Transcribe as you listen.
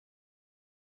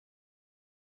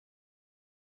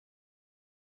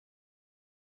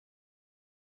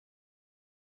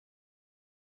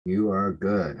You are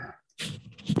good.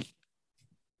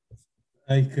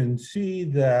 I can see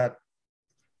that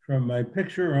from my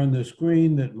picture on the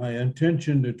screen that my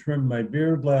intention to trim my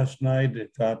beard last night,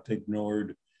 it got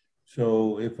ignored.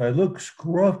 So if I look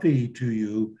scruffy to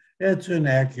you, it's an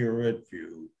accurate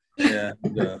view.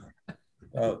 And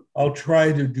I'll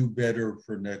try to do better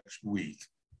for next week.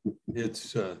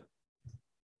 It's a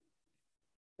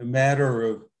matter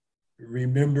of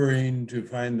remembering to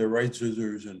find the right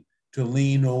scissors and to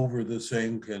lean over the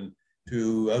sink and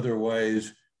to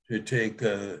otherwise to take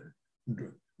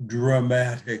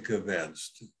dramatic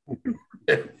events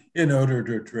in order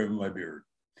to trim my beard.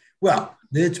 Well,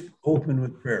 let's open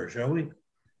with prayer, shall we?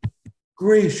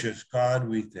 Gracious God,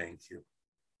 we thank you.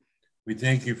 We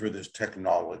thank you for this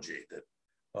technology that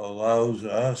allows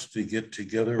us to get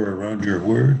together around your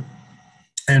word.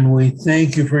 And we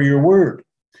thank you for your word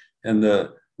and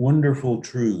the wonderful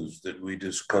truths that we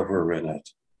discover in it.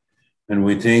 And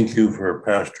we thank you for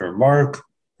Pastor Mark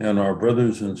and our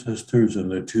brothers and sisters in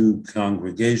the two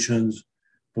congregations.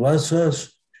 Bless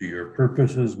us to your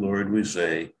purposes, Lord, we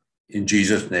say, in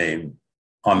Jesus' name,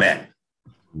 amen.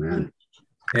 Amen.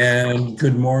 And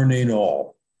good morning,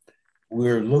 all.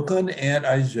 We're looking at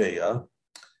Isaiah,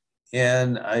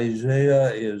 and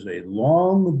Isaiah is a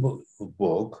long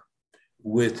book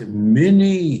with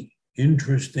many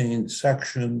interesting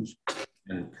sections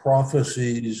and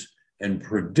prophecies and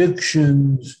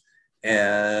predictions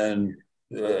and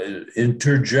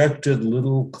interjected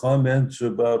little comments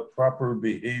about proper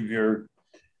behavior.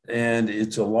 And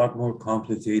it's a lot more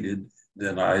complicated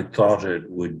than I thought it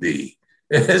would be,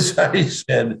 as I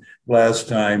said last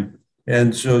time.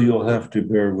 And so you'll have to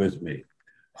bear with me.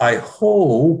 I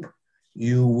hope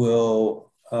you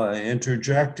will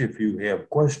interject if you have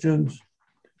questions.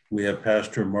 We have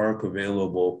Pastor Mark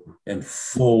available and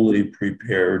fully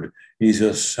prepared. He's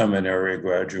a seminary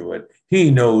graduate. He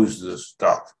knows this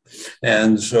stuff.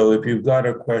 And so if you've got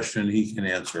a question, he can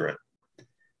answer it.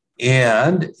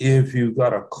 And if you've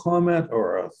got a comment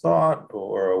or a thought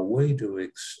or a way to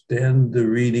extend the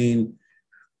reading,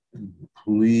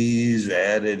 please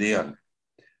add it in.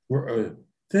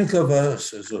 Think of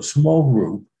us as a small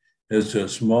group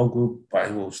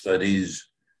Bible studies.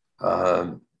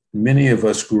 Many of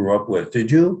us grew up with.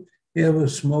 Did you have a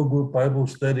small group Bible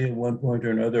study at one point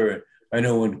or another? I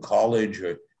know in college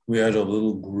we had a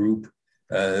little group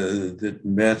that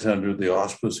met under the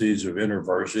auspices of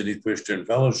InterVarsity Christian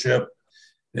Fellowship.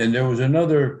 And there was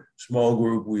another small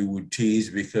group we would tease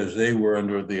because they were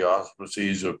under the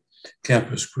auspices of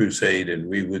Campus Crusade. And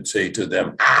we would say to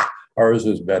them, ours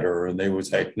is better. And they would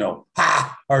say, no,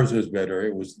 ours is better.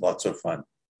 It was lots of fun.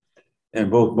 And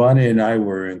both Bonnie and I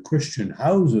were in Christian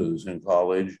houses in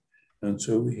college. And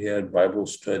so we had Bible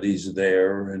studies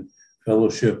there and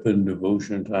fellowship and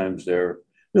devotion times there.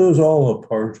 It was all a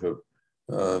part of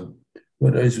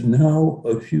what is now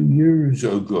a few years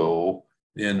ago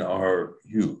in our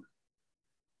youth.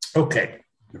 Okay,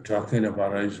 we're talking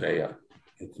about Isaiah.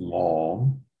 It's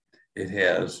long. It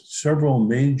has several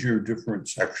major different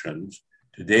sections.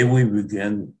 Today we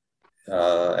begin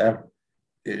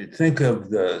think of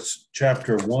the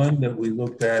chapter 1 that we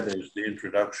looked at as the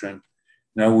introduction.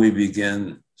 Now we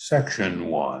begin section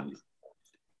 1.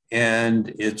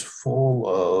 And it's full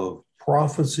of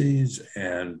prophecies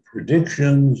and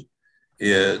predictions.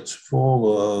 It's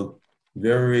full of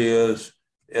various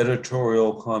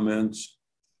editorial comments.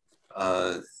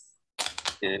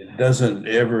 It doesn't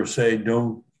ever say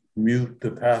don't mute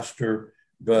the pastor,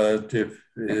 but if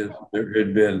there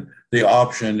had been the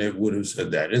option, it would have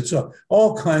said that. It's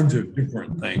all kinds of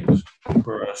different things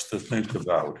for us to think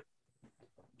about.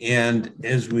 And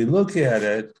as we look at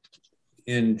it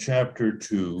in chapter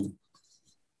 2,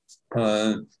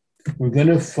 we're going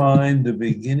to find the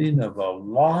beginning of a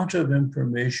lot of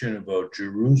information about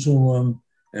Jerusalem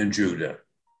and Judah.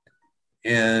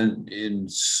 And in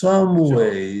some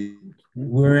way,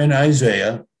 we're in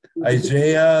Isaiah.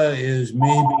 Isaiah is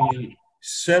maybe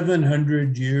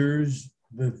 700 years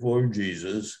before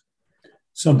Jesus,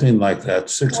 something like that,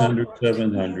 600,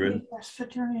 700.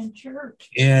 Presbyterian Church.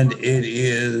 And it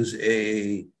is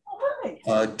a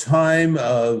time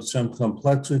of some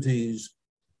complexities.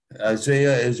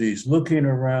 Isaiah, as he's looking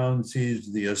around,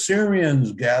 sees the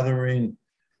Assyrians gathering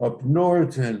up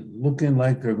north and looking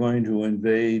like they're going to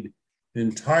invade.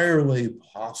 Entirely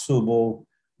possible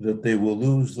that they will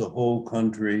lose the whole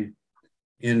country.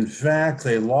 In fact,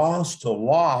 they lost a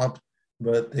lot,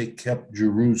 but they kept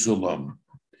Jerusalem.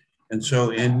 And so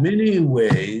in many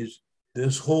ways,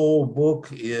 this whole book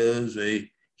is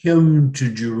a hymn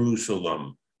to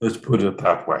Jerusalem. Let's put it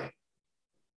that way.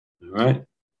 All right?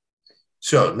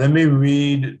 So let me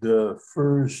read the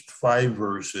first 5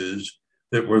 verses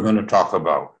that we're going to talk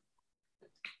about.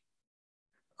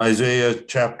 Isaiah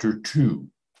chapter 2,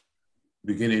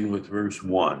 beginning with verse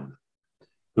 1.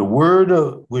 The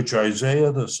word which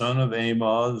Isaiah the son of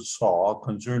Amoz saw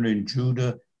concerning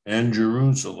Judah and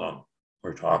Jerusalem.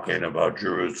 We're talking about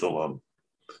Jerusalem.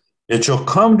 It shall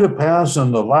come to pass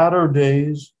in the latter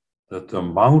days that the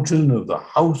mountain of the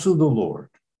house of the Lord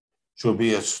shall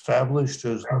be established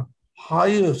as the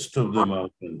highest of the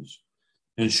mountains,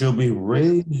 and shall be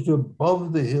raised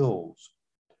above the hills,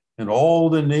 and all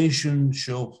the nations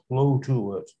shall flow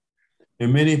to it.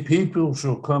 And many people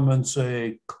shall come and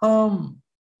say, Come,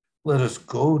 let us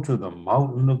go to the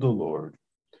mountain of the Lord,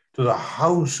 to the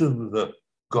house of the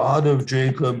God of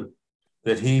Jacob,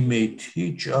 that he may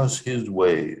teach us his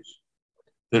ways,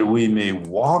 that we may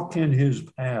walk in his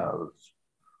paths.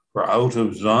 For out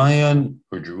of Zion,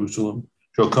 or Jerusalem,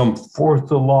 shall come forth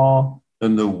the law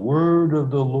and the word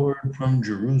of the Lord from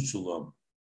Jerusalem.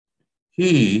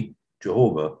 He,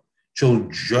 Jehovah, shall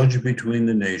judge between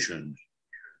the nations,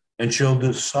 and shall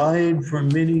decide for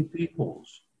many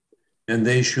peoples. And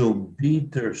they shall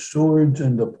beat their swords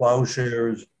into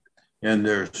plowshares, and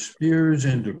their spears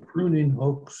into pruning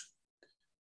hooks.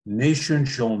 Nation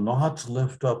shall not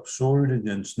lift up sword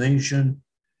against nation,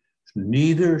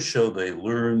 neither shall they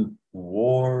learn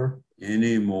war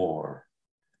anymore.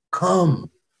 Come,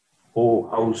 O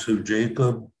house of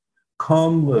Jacob,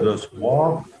 come, let us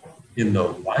walk in the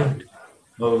light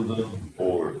of the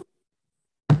Lord.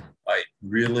 I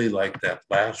really like that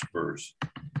last verse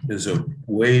as a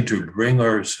way to bring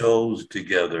ourselves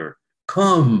together.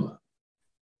 Come,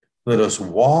 let us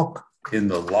walk in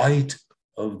the light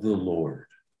of the Lord.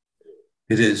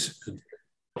 It is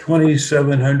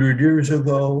 2,700 years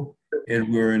ago,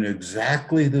 and we're in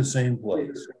exactly the same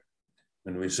place.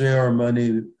 When we say our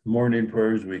morning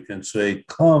prayers, we can say,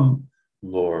 Come,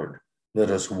 Lord,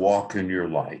 let us walk in your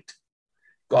light.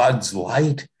 God's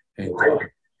light and God's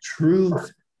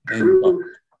truth and God's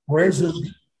presence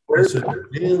is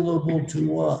available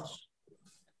to us.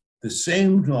 The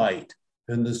same light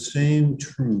and the same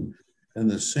truth and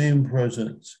the same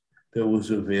presence that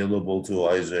was available to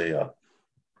Isaiah.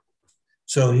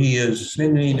 So he is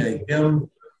singing a hymn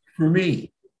for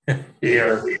me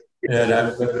here, and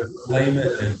I'm going to claim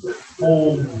it and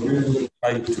hold really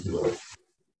tight to it.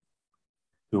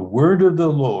 The word of the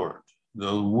Lord,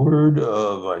 the word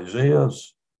of Isaiah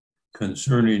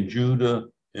concerning Judah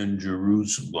and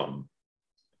Jerusalem.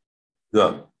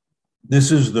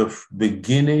 This is the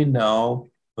beginning now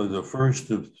of the first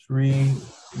of 3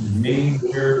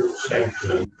 major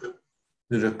sections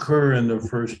that occur in the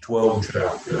first 12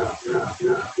 chapters.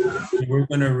 We're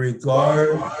going to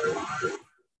regard,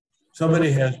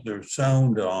 somebody has their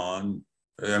sound on,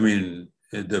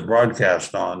 the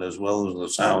broadcast on as well as the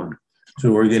sound.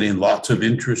 So we're getting lots of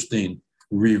interesting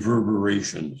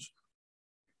reverberations.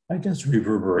 I guess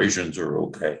reverberations are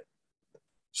okay.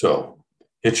 So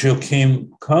it shall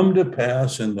come to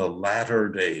pass in the latter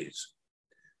days.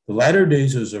 The latter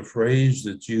days is a phrase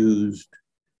that's used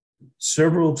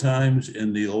several times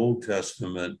in the Old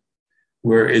Testament,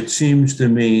 where it seems to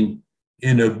mean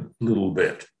in a little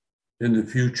bit, in the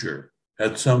future,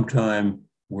 at some time,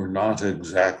 we're not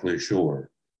exactly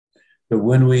sure. But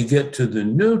when we get to the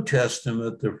New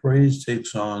Testament, the phrase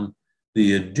takes on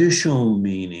the additional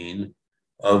meaning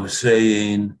of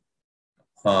saying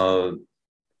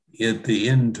at the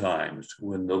end times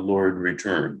when the Lord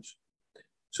returns.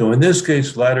 So in this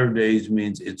case, latter days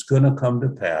means it's going to come to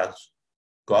pass.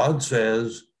 God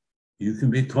says, you can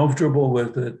be comfortable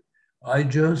with it. I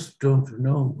just don't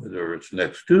know whether it's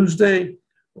next Tuesday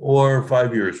or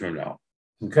 5 years from now.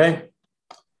 Okay?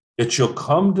 It shall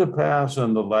come to pass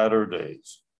in the latter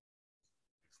days,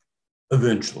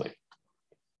 eventually.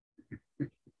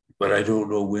 But I don't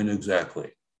know when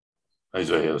exactly,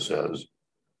 Isaiah says.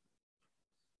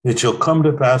 It shall come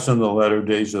to pass in the latter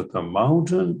days that the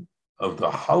mountain of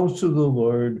the house of the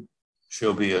Lord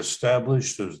shall be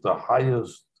established as the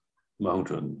highest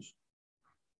mountains.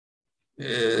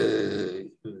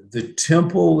 The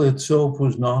temple itself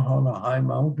was not on a high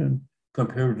mountain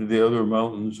compared to the other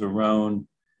mountains around.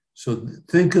 So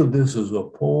think of this as a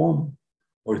poem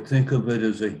or think of it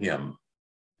as a hymn.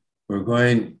 We're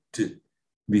going to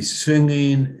be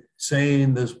saying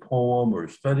this poem or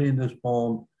studying this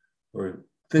poem or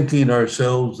thinking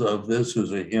ourselves of this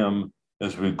as a hymn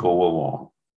as we go along.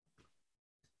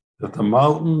 That the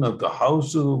mountain of the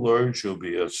house of the Lord shall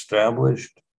be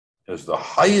established as the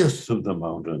highest of the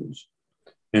mountains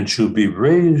and shall be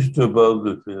raised above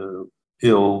the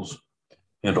hills,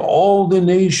 and all the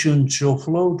nations shall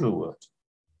flow to it.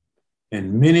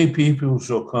 And many people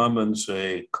shall come and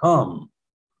say, come,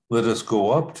 let us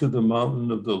go up to the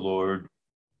mountain of the Lord,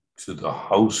 to the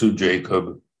house of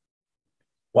Jacob.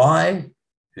 Why?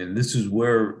 And this is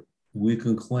where we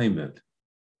can claim it.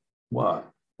 Why?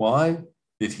 Why?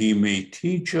 That he may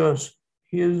teach us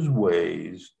his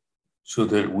ways so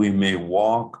that we may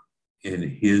walk in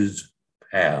his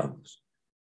paths.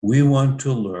 We want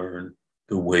to learn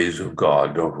the ways of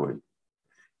God, don't we?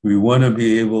 We want to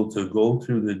be able to go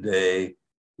through the day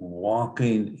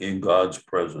walking in God's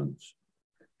presence.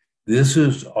 This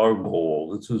is our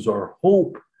goal. This is our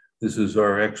hope. This is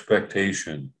our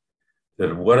expectation,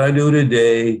 that what I do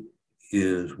today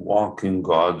is walk in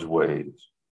God's ways.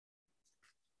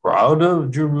 For out of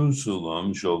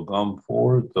Jerusalem shall come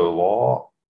forth the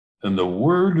law and the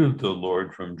word of the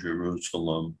Lord from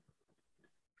Jerusalem.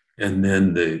 And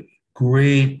then the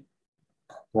great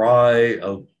cry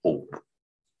of hope.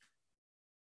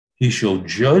 He shall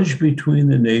judge between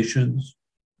the nations,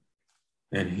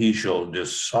 and he shall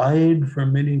decide for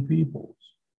many peoples.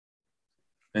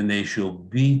 And they shall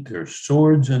beat their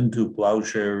swords into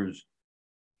plowshares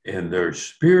and their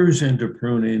spears into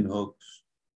pruning hooks.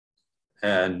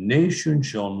 And nation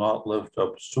shall not lift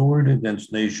up sword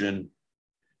against nation,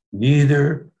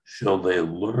 neither shall they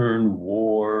learn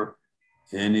war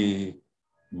any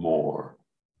more.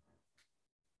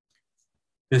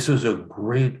 This is a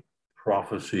great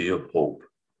prophecy of hope,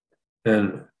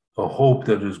 and a hope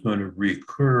that is going to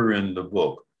recur in the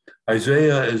book.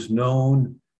 Isaiah is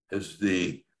known as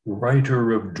the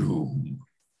writer of doom.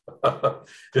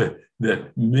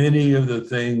 That many of the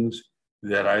things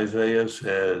that Isaiah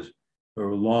says are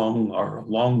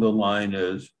along the line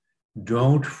is,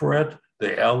 don't fret,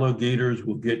 the alligators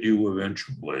will get you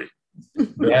eventually.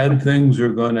 Bad things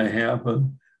are going to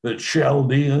happen. The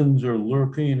Chaldeans are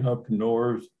lurking up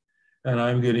north, and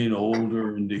I'm getting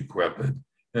older and decrepit,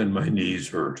 and my knees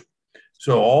hurt.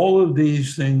 So all of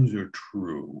these things are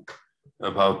true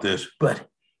about this, but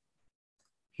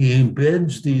he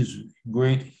embeds these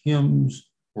great hymns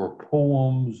or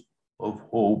poems of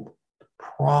hope,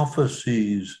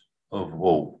 prophecies of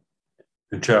hope,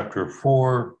 in chapter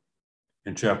 4,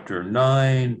 in chapter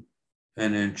 9,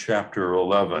 and in chapter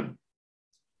 11.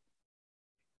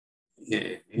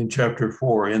 In chapter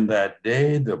 4, in that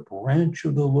day, the branch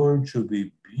of the Lord shall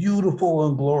be beautiful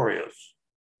and glorious.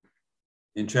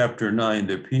 In chapter 9,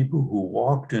 the people who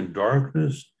walked in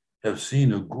darkness have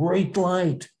seen a great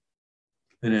light.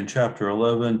 And in chapter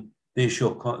 11,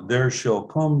 there shall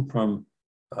come from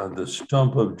the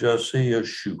stump of Jesse a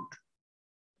shoot.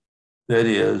 That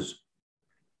is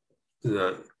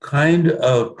the kind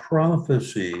of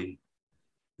prophecy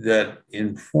that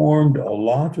informed a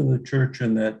lot of the church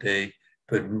in that day,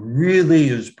 but really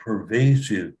is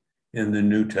pervasive in the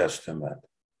New Testament.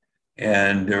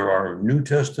 And there are New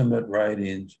Testament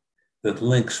writings that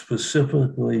link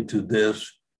specifically to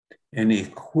this and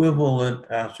equivalent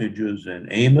passages in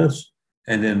Amos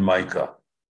and in Micah.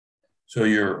 So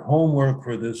your homework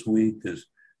for this week is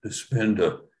to spend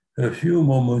a few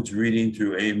moments reading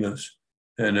through Amos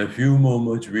and a few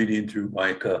moments reading through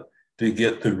Micah to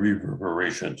get the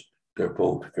reverberations. They're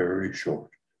both very short.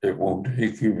 It won't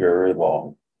take you very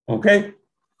long. Okay?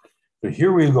 So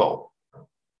here we go.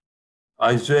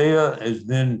 Isaiah is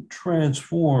then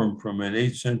transformed from an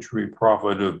 8th century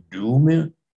prophet of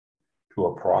doom to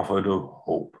a prophet of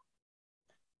hope.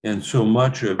 And so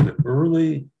much of the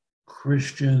early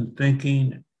Christian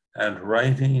thinking and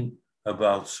writing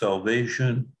about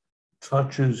salvation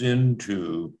touches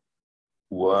into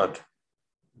what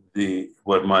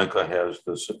Micah has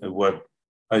to say, what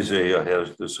Isaiah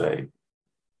has to say.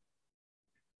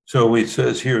 So it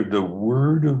says here, the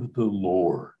word of the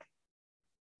Lord,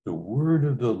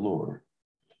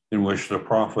 in which the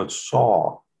prophet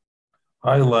saw,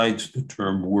 highlights the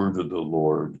term word of the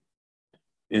Lord.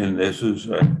 And this is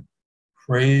a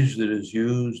phrase that is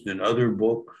used in other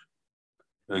books,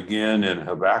 again in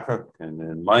Habakkuk and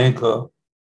in Micah,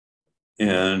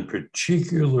 and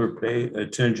particular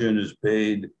attention is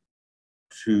paid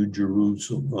to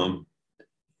Jerusalem,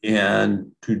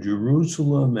 and to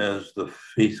Jerusalem as the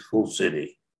faithful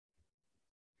city.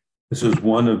 This is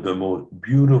one of the most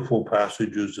beautiful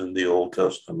passages in the Old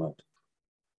Testament.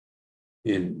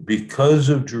 Because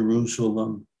of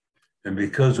Jerusalem and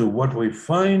because of what we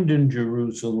find in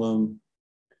Jerusalem,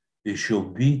 they shall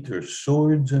beat their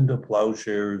swords into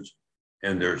plowshares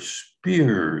and their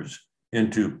spears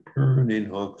into pruning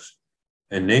hooks.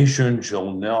 And nation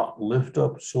shall not lift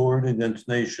up sword against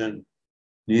nation,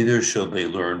 neither shall they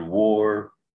learn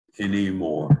war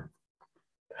anymore.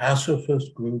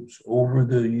 Pacifist groups over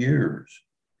the years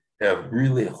have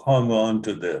really hung on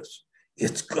to this.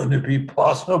 It's going to be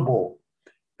possible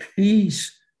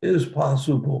Peace is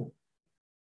possible.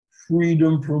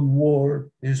 Freedom from war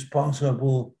is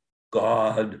possible.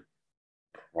 God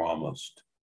promised.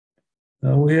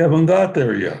 Now, we haven't got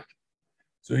there yet.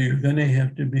 So you're going to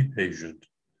have to be patient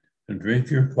and drink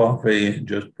your coffee and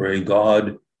just pray,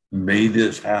 God, may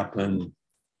this happen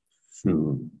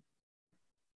soon.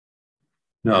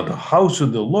 Now, the house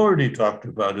of the Lord he talked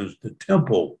about is the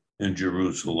temple in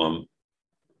Jerusalem.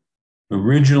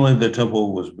 Originally, the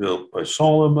temple was built by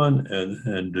Solomon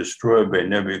and destroyed by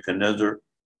Nebuchadnezzar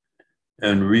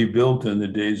and rebuilt in the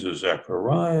days of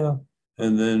Zechariah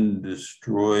and then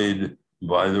destroyed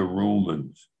by the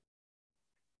Romans.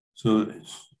 So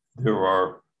there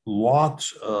are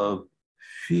lots of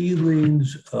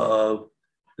feelings of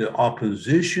the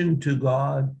opposition to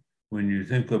God when you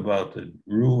think about the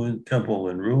temple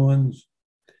in ruins,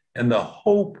 and the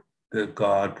hope that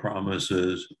God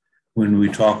promises when we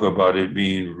talk about it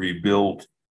being rebuilt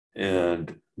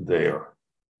and there.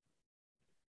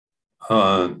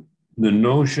 The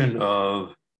notion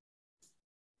of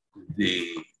the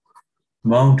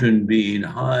mountain being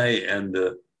high and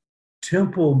the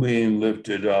temple being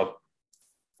lifted up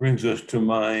brings us to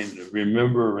mind,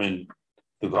 remember in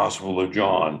the Gospel of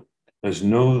John, as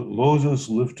Moses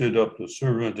lifted up the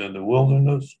servant in the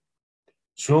wilderness,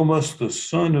 so must the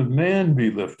Son of Man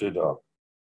be lifted up.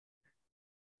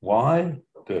 Why?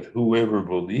 That whoever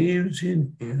believes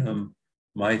in him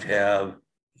might have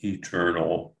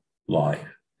eternal life.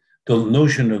 The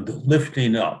notion of the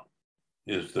lifting up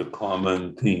is the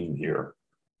common theme here.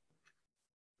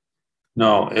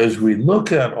 Now, as we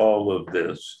look at all of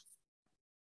this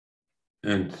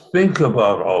and think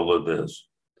about all of this,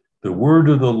 the word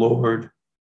of the Lord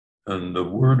and the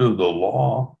word of the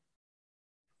law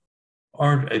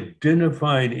aren't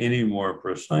identified any more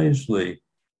precisely,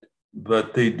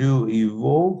 but they do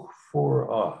evoke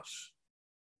for us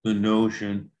the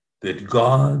notion that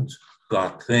God's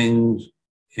got things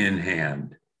in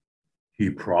hand. He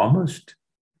promised,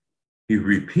 he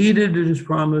repeated his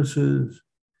promises,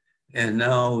 and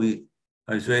now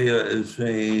Isaiah is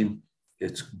saying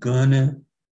it's gonna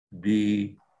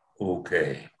be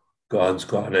okay. God's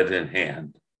got it in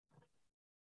hand.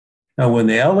 Now, when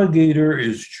the alligator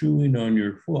is chewing on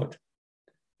your foot,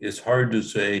 it's hard to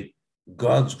say,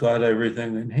 God's got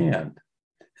everything in hand.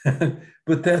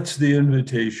 But that's the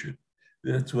invitation.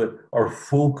 That's what our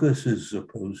focus is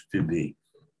supposed to be.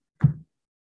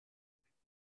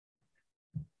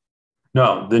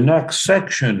 Now, the next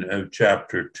section of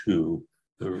chapter 2,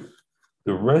 the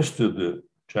rest of the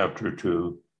chapter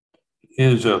 2,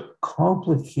 is a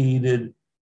complicated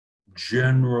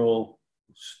general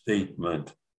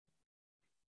statement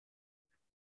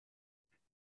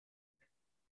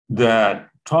that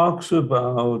talks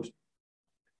about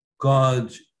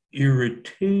God's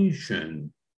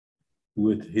irritation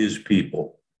with his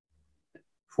people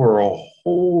for a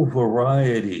whole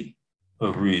variety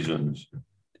of reasons.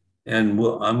 And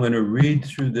I'm going to read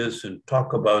through this and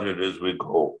talk about it as we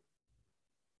go.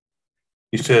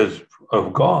 He says,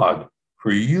 of God,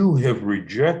 for you have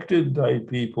rejected thy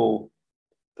people,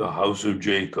 the house of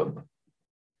Jacob.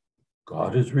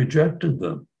 God has rejected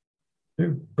them.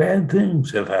 Bad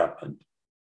things have happened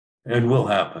and will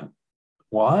happen.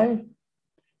 Why?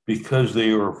 Because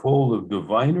they are full of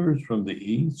diviners from the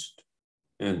east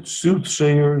and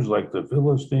soothsayers like the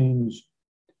Philistines,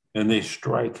 and they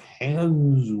strike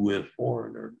hands with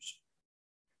foreigners.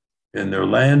 And their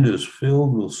land is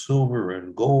filled with silver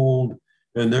and gold,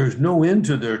 and there's no end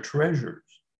to their treasures.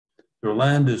 Their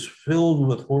land is filled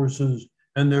with horses,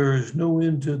 and there is no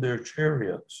end to their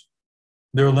chariots.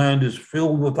 Their land is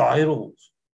filled with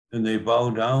idols, and they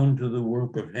bow down to the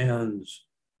work of hands,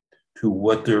 to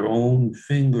what their own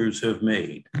fingers have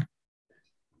made.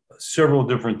 Several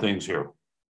different things here.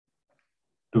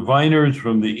 Diviners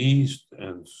from the east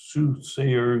and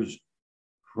soothsayers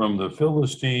from the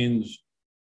Philistines.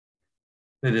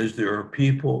 That is, there are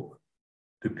people,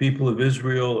 the people of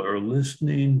Israel are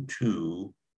listening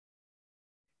to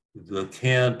the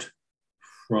cant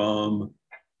from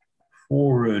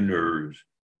foreigners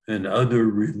and other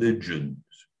religions.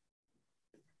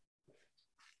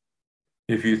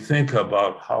 If you think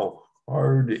about how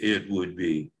hard it would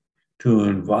be to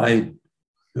invite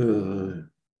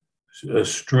a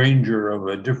stranger of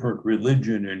a different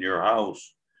religion in your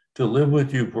house to live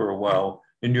with you for a while,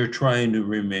 and you're trying to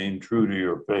remain true to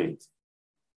your faith.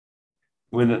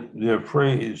 When the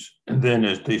phrase then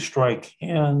is they strike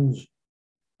hands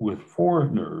with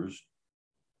foreigners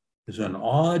is an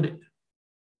odd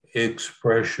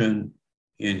expression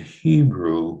in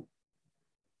Hebrew,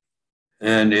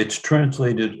 and it's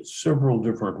translated several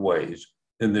different ways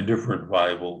in the different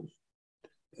Bibles.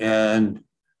 And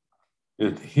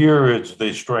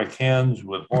They strike hands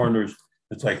with foreigners.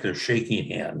 It's like they're shaking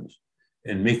hands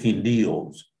and making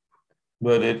deals.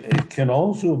 But it can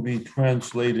also be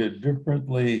translated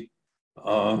differently.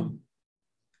 And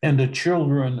the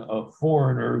children of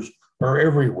foreigners are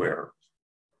everywhere.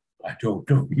 I don't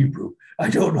know Hebrew. I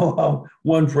don't know how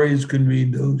one phrase can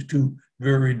mean those two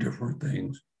very different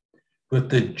things. But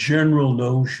the general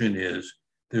notion is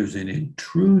there's an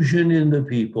intrusion in the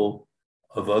people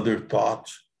of other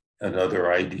thoughts and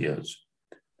other ideas.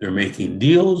 They're making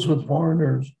deals with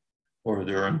foreigners, or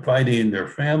they're inviting their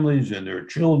families and their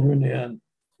children in.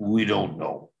 We don't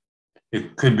know.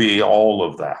 It could be all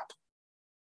of that.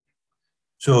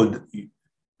 So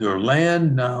their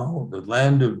land now, the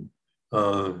land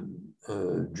of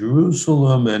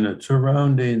Jerusalem and its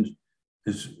surroundings,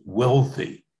 is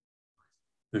wealthy.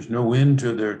 There's no end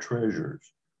to their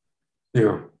treasures.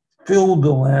 They've filled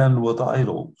the land with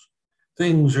idols.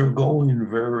 Things are going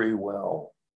very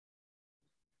well.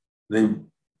 They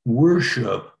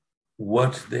worship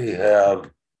what they have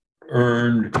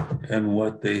earned and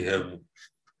what they have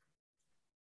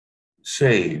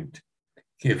saved.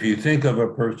 If you think of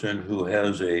a person who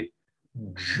has a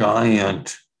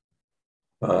giant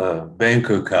bank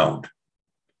account,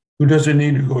 who doesn't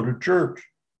need to go to church,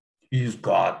 he's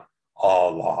got a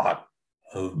lot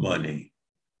of money.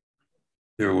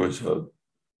 There was a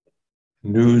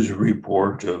news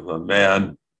report of a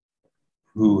man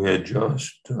who had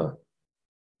just, the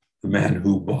man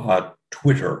who bought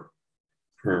Twitter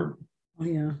for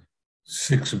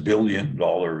 $6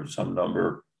 billion, some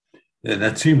number. And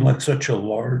that seemed like such a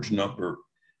large number,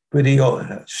 but he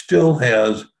still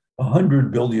has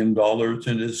 $100 billion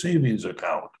in his savings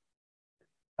account.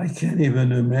 I can't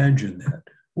even imagine that.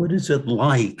 What is it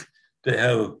like to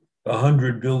have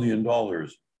 $100 billion?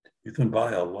 You can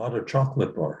buy a lot of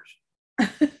chocolate bars.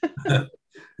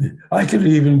 I could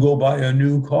even go buy a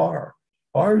new car.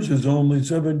 Ours is only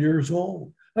 7 years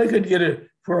old. I could get it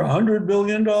for $100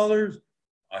 billion.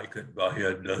 I could buy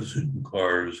a dozen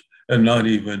cars and not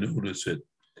even notice it.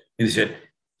 And he said,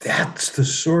 that's the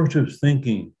sort of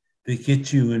thinking that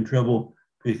gets you in trouble,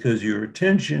 because your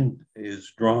attention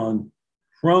is drawn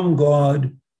from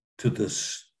God to the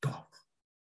stuff,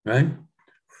 right?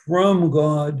 From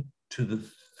God to the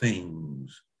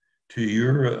things, to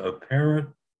your apparent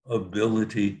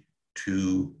ability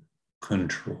to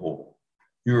control,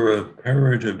 your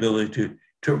apparent ability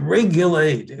to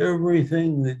regulate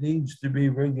everything that needs to be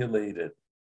regulated.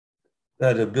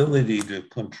 That ability to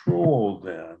control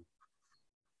them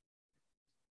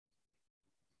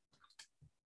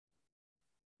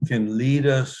can lead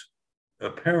us, the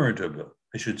apparent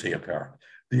ability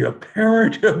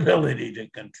to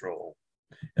control.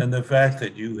 And the fact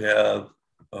that you have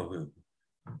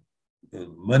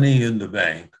money in the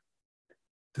bank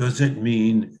doesn't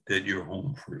mean that you're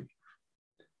home free.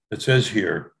 It says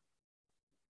here,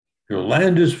 your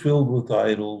land is filled with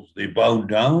idols. They bow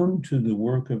down to the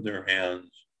work of their hands,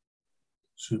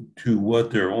 to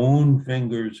what their own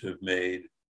fingers have made.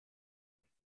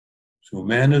 So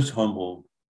man is humbled,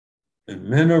 and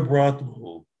men are brought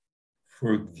low.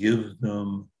 Forgive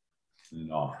them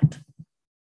not.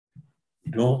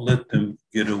 Don't let them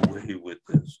get away with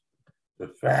this. The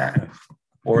fact,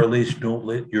 or at least don't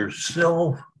let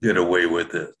yourself get away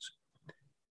with this.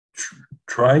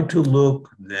 Try to look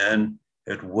then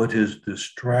at what is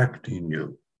distracting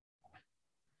you.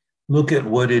 Look at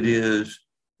what it is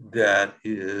that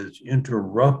is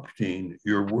interrupting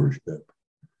your worship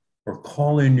or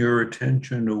calling your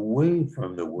attention away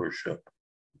from the worship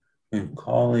and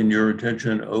calling your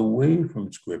attention away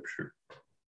from Scripture.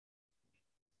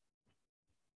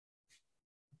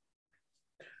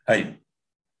 I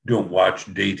don't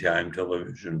watch daytime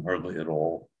television hardly at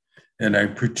all. And I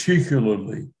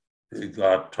particularly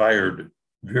got tired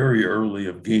very early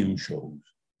of game shows.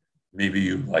 Maybe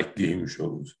you like game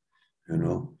shows, you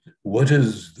know. What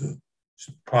is the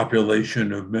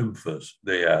population of Memphis,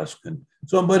 they ask, and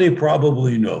somebody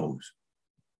probably knows.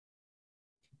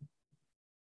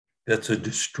 That's a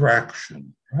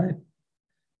distraction, right?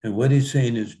 And what he's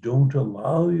saying is, don't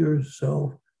allow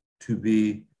yourself to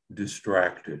be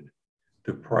distracted.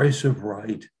 The Price is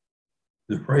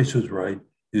Right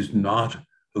is not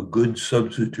a good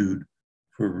substitute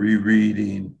for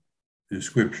rereading the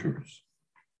Scriptures.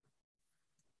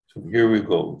 So here we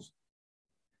go.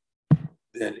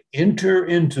 Then enter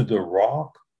into the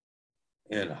rock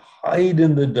and hide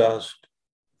in the dust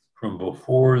from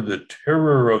before the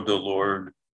terror of the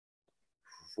Lord,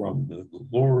 from the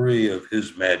glory of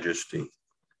his majesty.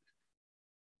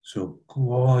 So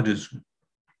God is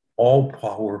all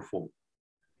powerful.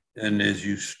 And as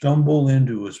you stumble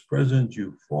into his presence,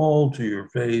 you fall to your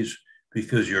face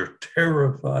because you're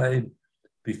terrified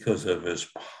because of his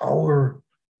power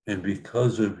and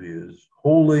because of his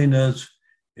holiness.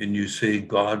 And you say,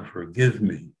 God, forgive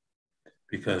me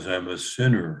because I'm a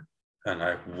sinner and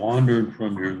I've wandered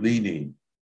from your leading.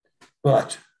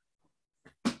 But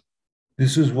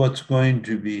this is what's going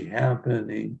to be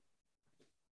happening.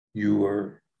 You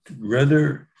are,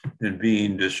 rather than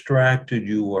being distracted,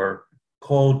 you are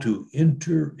called to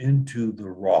enter into the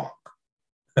rock.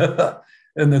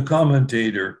 And the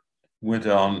commentator went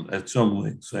on at some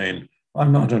length saying,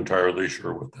 I'm not entirely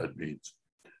sure what that means.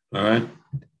 All right.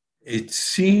 It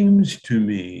seems to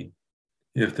me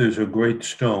if there's a great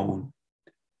stone,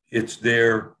 it's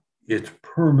there, it's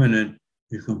permanent.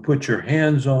 You can put your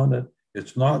hands on it.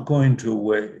 It's not going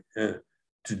to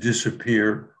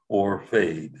disappear or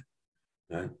fade.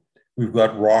 Right? We've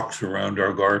got rocks around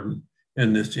our garden,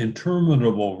 and this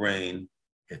interminable rain,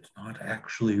 it's not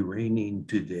actually raining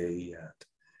today yet.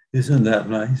 Isn't that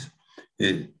nice?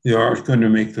 They aren't going to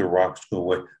make the rocks go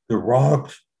away. The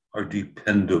rocks are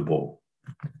dependable.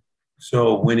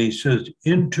 So when he says,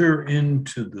 enter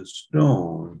into the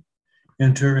stone,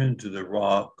 enter into the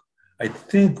rock, I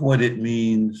think what it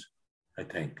means,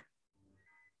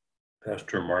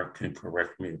 Pastor Mark can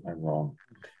correct me if I'm wrong,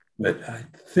 but I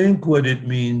think what it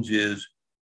means is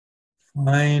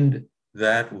find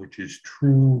that which is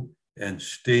true and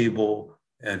stable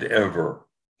and ever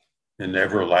and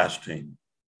everlasting.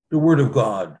 The Word of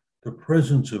God, the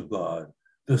presence of God,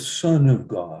 the Son of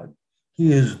God.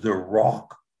 He is the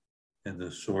rock and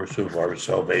the source of our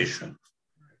salvation.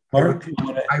 Mark,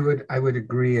 I would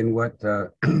agree in what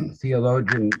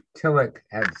theologian Tillich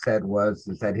had said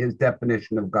is that his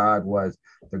definition of God was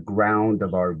the ground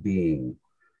of our being,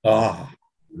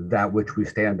 that which we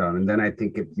stand on. And then I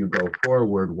think if you go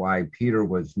forward, why Peter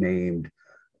was named,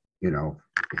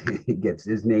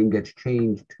 his name gets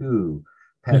changed to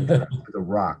Petra, the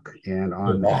rock, and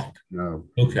on that,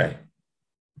 okay.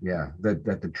 Yeah,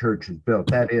 that the church is built.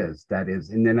 That is.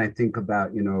 And then I think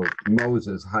about,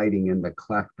 Moses hiding in the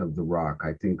cleft of the rock.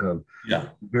 I think of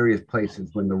various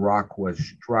places when the rock was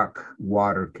struck,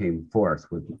 water came forth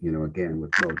with, again,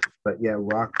 with Moses. But yeah,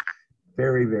 rock,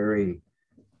 very, very,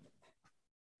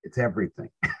 it's everything.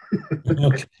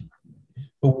 Okay.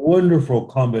 A wonderful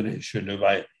combination of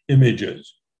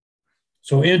images.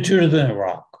 So enter the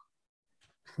rock,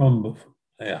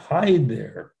 hide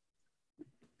there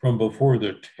from before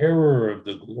the terror of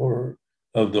the glory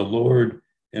of the Lord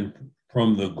and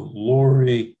from the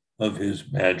glory of his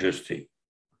majesty.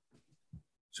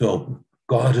 So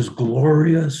God is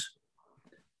glorious,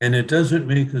 and it doesn't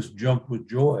make us jump with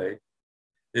joy.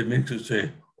 It makes us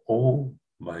say, oh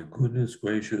my goodness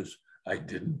gracious, I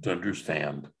didn't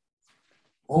understand.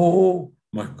 Oh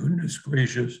my goodness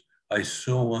gracious, I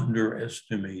so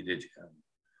underestimated him.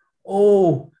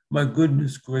 Oh my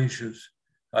goodness gracious,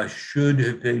 I should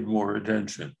have paid more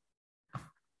attention.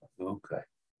 Okay.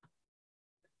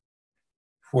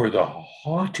 For the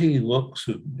haughty looks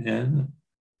of men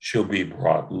shall be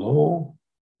brought low,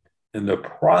 and the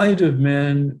pride of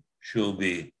men shall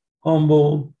be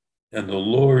humbled, and the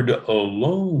Lord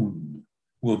alone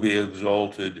will be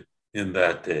exalted in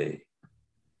that day.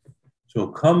 So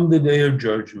come the day of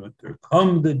judgment, or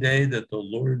come the day that the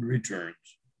Lord returns,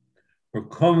 or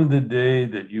come the day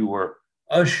that you are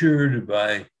ushered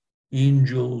by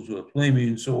angels with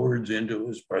flaming swords into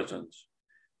his presence.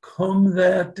 Come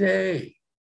that day.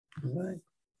 Right?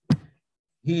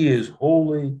 He is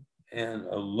holy and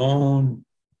alone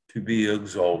to be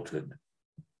exalted.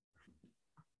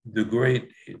 The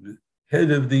great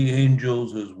head of the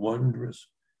angels is wondrous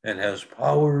and has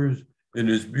powers and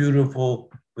is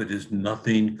beautiful, but is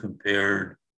nothing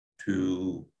compared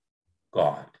to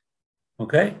God.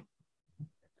 Okay?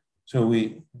 So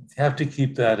we have to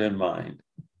keep that in mind.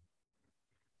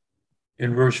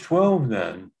 In verse 12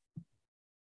 then,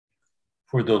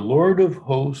 for the Lord of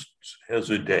hosts has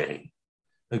a day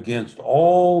against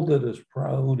all that is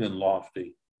proud and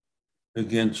lofty,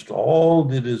 against all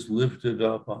that is lifted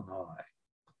up on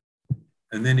high.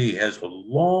 And then he has a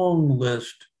long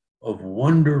list of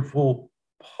wonderful,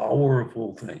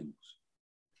 powerful things.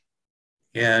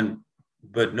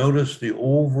 But notice the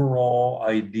overall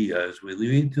idea as we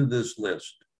lead to this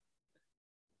list.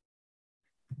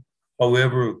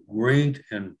 However great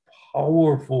and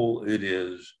powerful it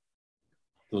is,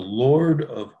 the Lord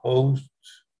of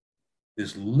hosts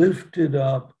is lifted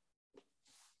up,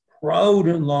 proud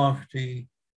and lofty,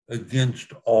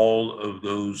 against all of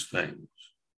those things.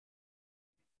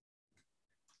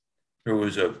 There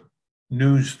was a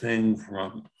news thing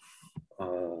from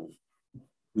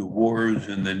the wars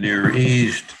in the Near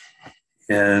East,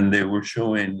 and they were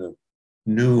showing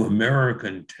new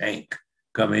American tank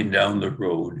coming down the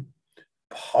road,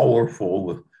 powerful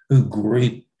with a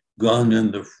great gun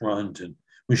in the front and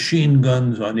machine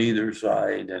guns on either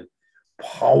side, and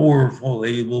powerful,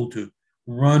 able to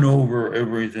run over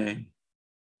everything.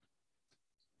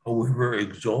 However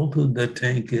exalted that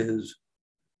tank is,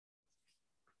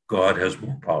 God has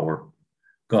more power.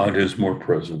 God has more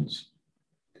presence.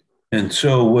 And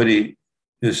so what he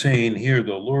is saying here,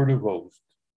 the Lord of hosts,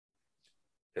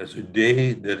 has a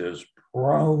day that is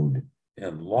proud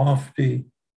and lofty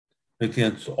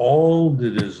against all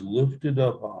that is lifted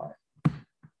up high.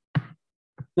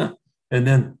 And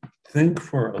then think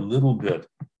for a little bit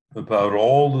about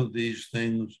all of these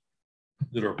things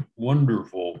that are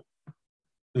wonderful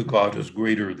that God is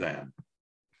greater than.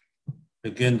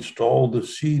 Against all the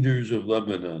cedars of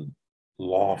Lebanon,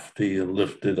 lofty and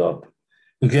lifted up.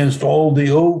 Against all the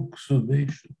oaks of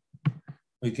Bashan.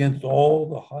 Against all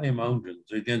the high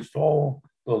mountains. Against all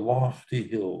the lofty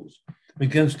hills.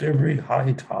 Against every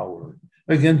high tower.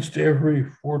 Against every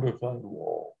fortified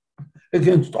wall.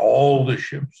 Against all the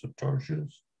ships of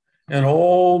Tarshish. And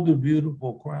all the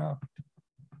beautiful craft.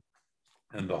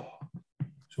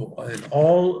 So in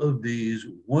all of these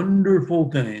wonderful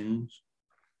things,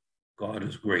 God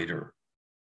is greater.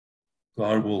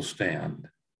 God will stand.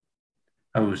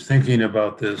 I was thinking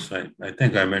about this, I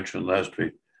think I mentioned last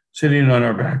week, sitting on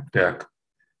our back deck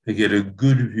to get a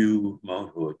good view of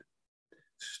Mount Hood,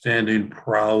 standing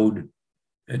proud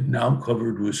and now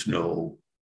covered with snow.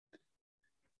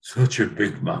 Such a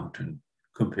big mountain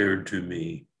compared to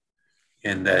me,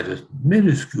 and that is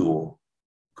minuscule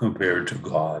compared to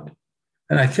God.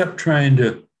 And I kept trying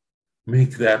to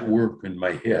make that work in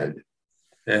my head,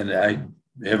 and I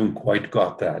haven't quite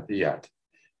got that yet.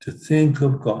 To think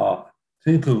of God.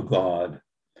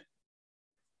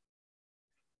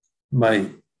 My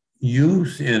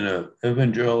youth in an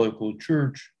evangelical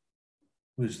church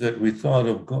was that we thought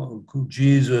of God,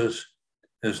 Jesus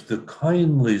as the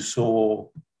kindly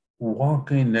soul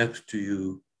walking next to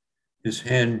you, his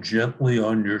hand gently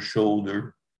on your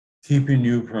shoulder, keeping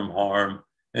you from harm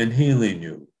and healing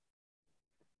you.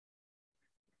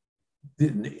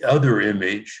 The other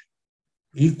image,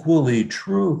 equally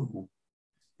true,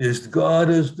 is God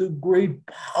as the great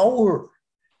power,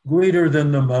 greater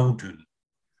than the mountain,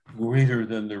 greater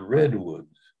than the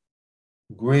redwoods,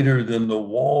 greater than the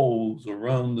walls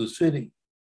around the city.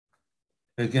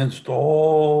 Against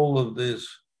all of this,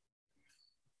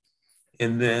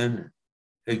 and then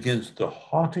against the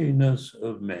haughtiness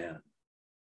of man,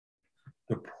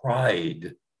 the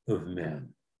pride of men.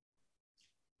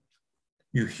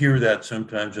 You hear that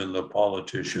sometimes in the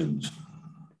politicians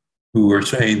who are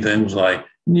saying things like,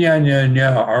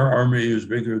 yeah, our army is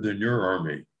bigger than your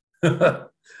army.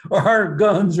 Our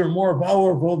guns are more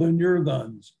powerful than your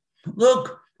guns.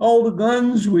 Look, all the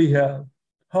guns we have,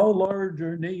 how large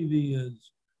our Navy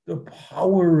is, the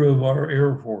power of our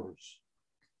Air Force.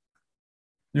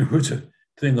 There was a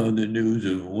thing on the news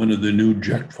of one of the new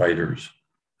jet fighters,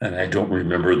 and I don't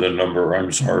remember the number,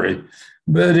 I'm sorry,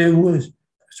 but it was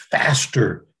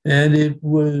faster and it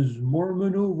was more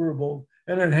maneuverable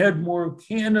and it had more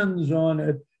cannons on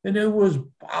it and it was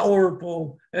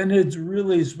powerful and it's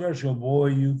really special. Boy,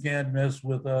 you can't mess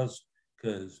with us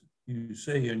because you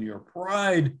say in your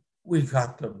pride, we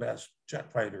got the best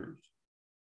jet fighters.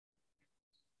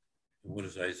 What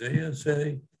does Isaiah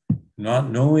say?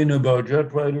 Not knowing about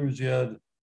jet fighters yet,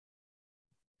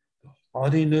 the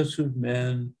haughtiness of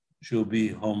men shall be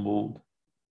humbled,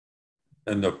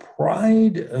 and the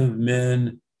pride of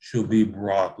men shall be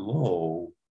brought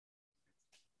low,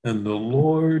 and the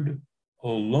Lord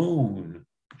alone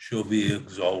shall be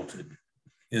exalted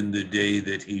in the day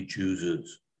that he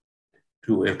chooses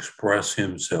to express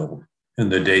himself in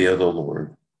the day of the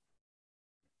Lord.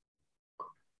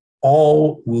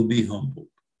 All will be humbled.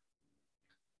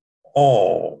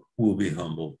 All will be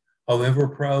humbled, however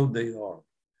proud they are,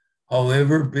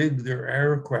 however big their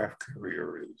aircraft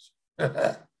carrier is,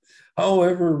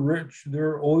 however rich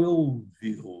their oil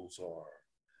fields are,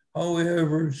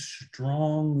 however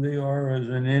strong they are as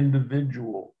an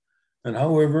individual, and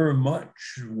however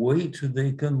much weight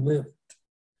they can lift,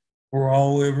 or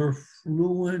however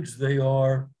fluent they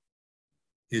are,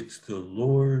 it's the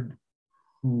Lord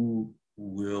who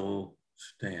will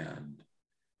stand.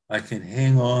 I can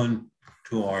hang on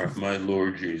to my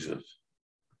Lord Jesus.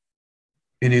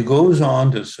 And he goes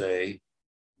on to say,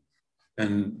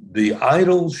 and the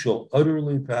idols shall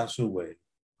utterly pass away.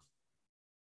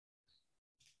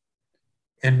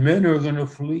 And men are going to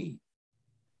flee.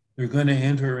 They're going to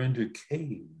enter into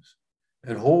caves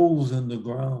and holes in the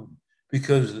ground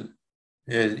because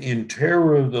in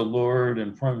terror of the Lord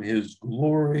and from his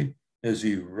glory, as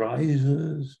he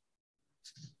rises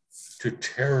to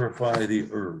terrify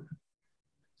the earth.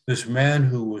 This man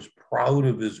who was proud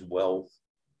of his wealth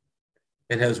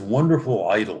and has wonderful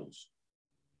idols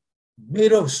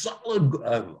made of solid,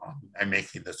 I'm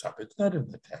making this up, it's not in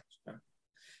the text.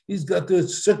 He's got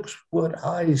this 6-foot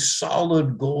high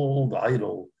solid gold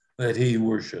idol that he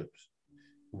worships,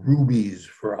 rubies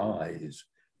for eyes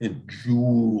and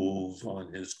jewels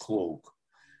on his cloak.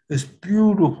 This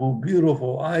beautiful,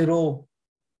 beautiful idol.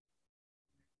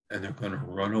 And they're going to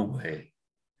run away.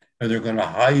 And they're going to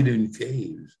hide in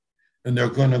caves. And they're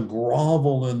going to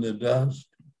grovel in the dust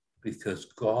because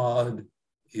God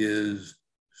is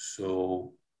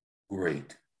so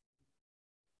great.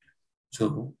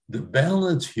 So the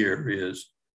balance here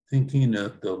is thinking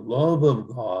of the love of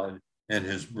God and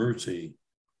his mercy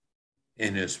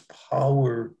and his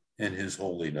power and his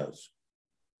holiness.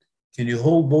 Can you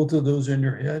hold both of those in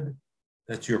your head?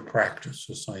 That's your practice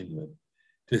assignment.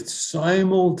 To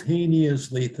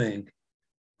simultaneously think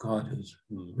God is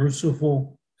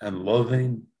merciful and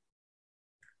loving,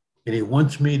 and he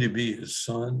wants me to be his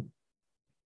son,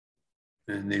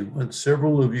 and he wants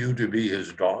several of you to be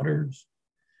his daughters,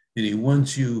 and he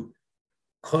wants you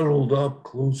cuddled up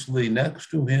closely next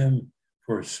to him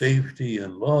for safety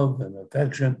and love and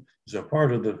affection as a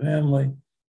part of the family,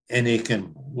 and he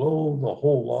can blow the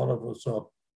whole lot of us up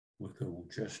with a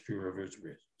gesture of his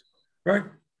wrist, right?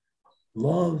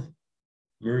 Love,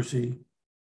 mercy,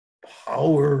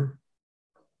 power,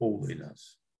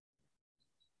 holiness.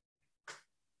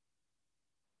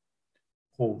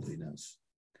 Holiness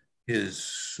is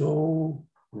so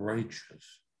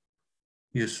righteous.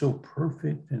 He is so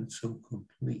perfect and so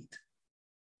complete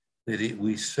that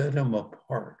we set him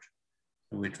apart.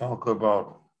 And we talk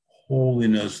about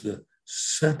holiness, the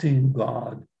setting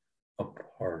God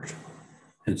apart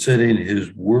and setting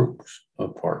his works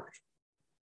apart,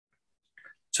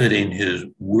 setting his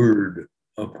word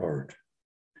apart.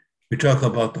 We talk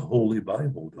about the Holy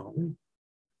Bible, don't we?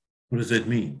 What does it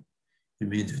mean? It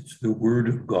means it's the word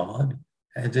of God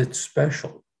and it's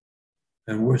special.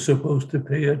 And we're supposed to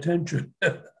pay attention.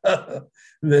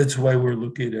 That's why we're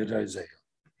looking at Isaiah.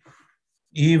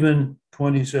 Even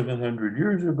 2,700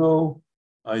 years ago,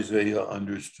 Isaiah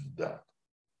understood that.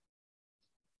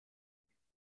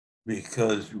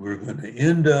 Because we're going to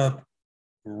end up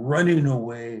running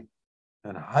away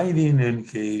and hiding in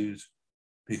caves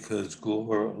because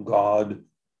God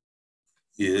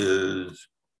is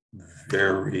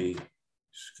very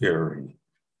scary.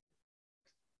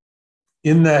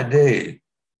 In that day,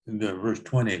 in the verse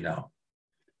 20 now,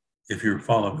 if you're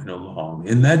following along,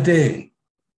 in that day,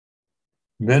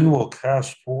 men will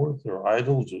cast forth their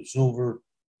idols of silver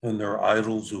and their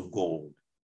idols of gold.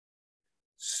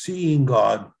 Seeing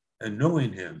God and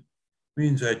knowing him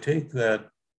means I take that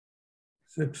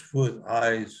 6-foot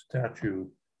high statue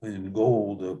in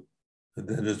gold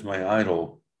that is my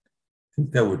idol. I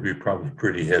think that would be probably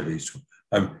pretty heavy. So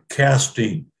I'm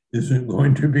casting isn't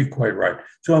going to be quite right.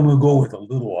 So I'm going to go with a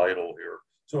little idol here.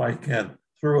 So I can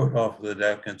throw it off the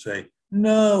deck and say,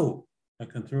 no. I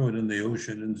can throw it in the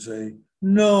ocean and say,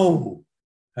 no.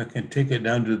 I can take it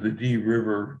down to the deep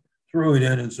river, throw it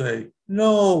in and say,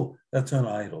 no, that's an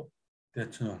idol.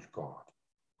 That's not God.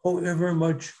 However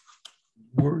much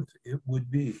worth it would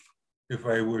be if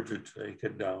I were to take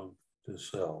it down to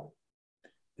sell.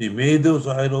 They made those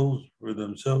idols for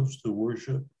themselves to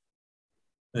worship.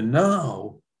 And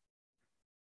now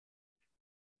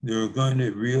they're going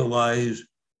to realize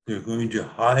they're going to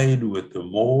hide with the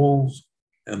moles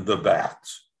and the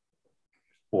bats.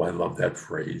 Oh, I love that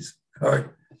phrase. All right.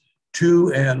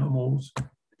 2 animals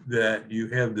that you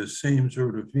have the same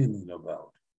sort of feeling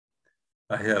about.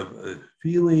 I have a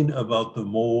feeling about the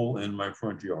mole in my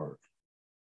front yard,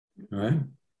 right?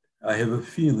 I have a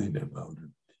feeling about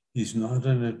him. He's not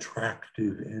an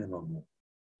attractive animal.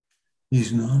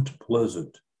 He's not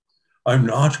pleasant. I'm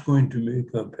not going to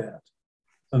make a pet.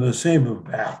 And the same of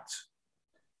bats.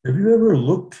 Have you ever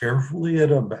looked carefully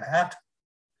at a bat?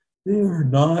 They are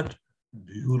not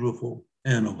beautiful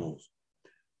animals.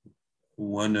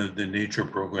 One of the nature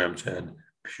programs had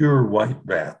pure white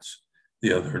bats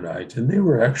the other night, and they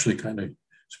were actually kind of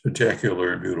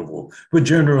spectacular and beautiful. But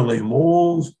generally,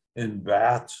 moles and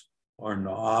bats are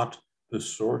not the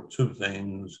sorts of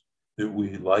things that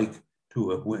we like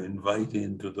to invite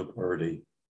into the party.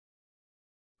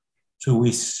 So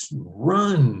we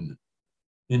run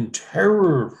in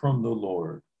terror from the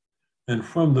Lord and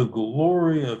from the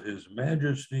glory of his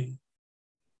majesty,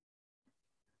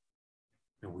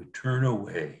 and we turn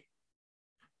away.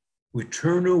 We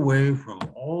turn away from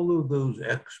all of those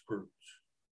experts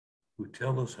who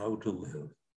tell us how to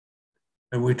live.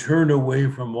 And we turn away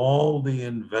from all the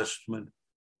investment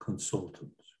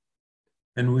consultants.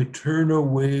 And we turn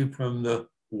away from the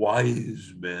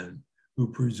wise men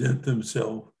who present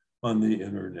themselves on the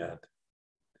internet.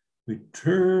 We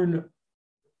turn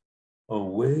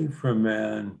away from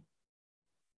man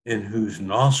in whose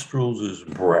nostrils is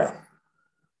breath,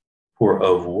 for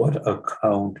of what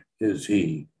account is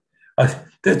he?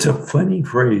 That's a funny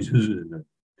phrase, isn't it?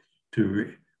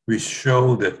 To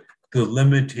show that the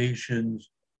limitations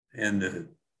and the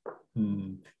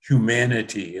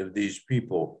humanity of these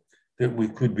people that we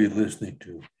could be listening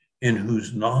to, in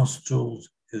whose nostrils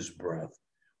is breath.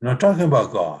 We're not talking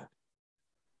about God,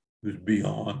 who's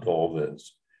beyond all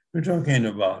this. We're talking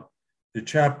about the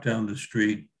chap down the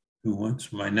street who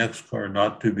wants my next car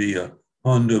not to be a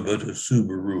Honda but a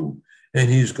Subaru. And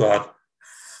he's got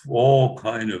all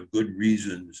kind of good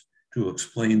reasons to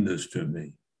explain this to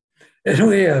me. And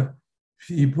we have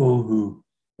people who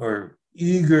are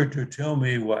eager to tell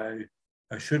me why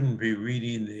I shouldn't be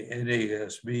reading the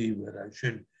NASB, but I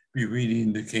should be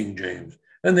reading the King James.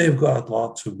 And they've got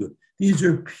lots of good. These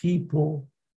are people,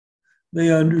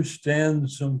 they understand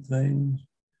some things,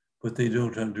 but they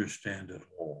don't understand it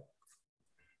all.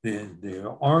 They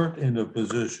aren't in a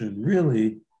position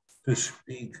really to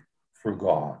speak for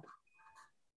God.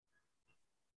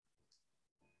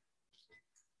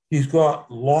 He's got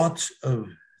lots of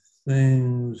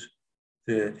things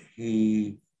that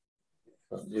he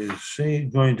is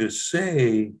going to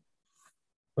say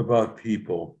about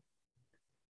people.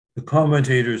 The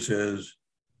commentator says,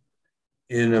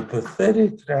 in a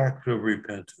pathetic act of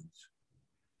repentance,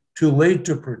 too late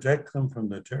to protect them from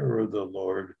the terror of the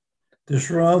Lord, they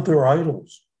throw out their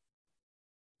idols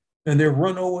and they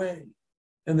run away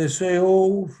and they say,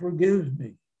 oh, forgive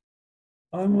me.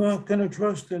 I'm not going to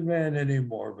trust in man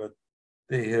anymore, but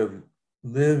they have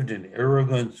lived in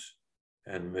arrogance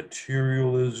and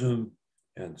materialism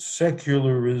and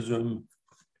secularism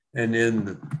and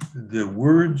in the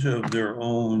words of their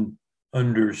own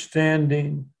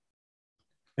understanding.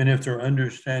 And if their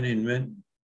understanding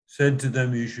said to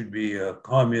them, you should be a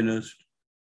communist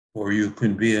or you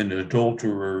can be an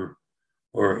adulterer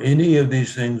or any of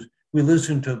these things, we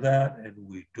listen to that and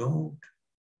we don't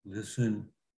listen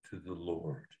to the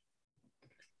Lord.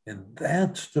 And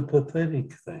that's the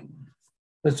pathetic thing.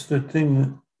 That's the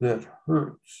thing that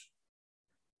hurts.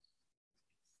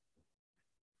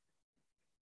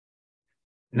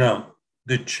 Now,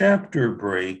 the chapter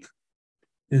break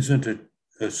isn't a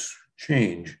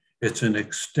change, it's an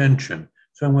extension.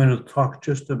 So I'm going to talk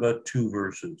just about 2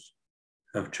 verses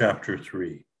of chapter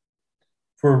 3.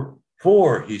 For,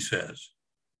 he says,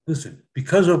 listen,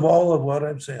 because of all of what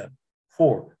I've said,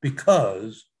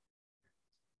 because,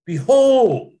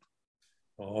 behold,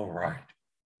 all right,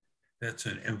 that's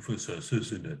an emphasis,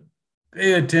 isn't it?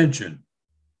 Pay attention.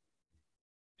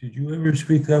 Did you ever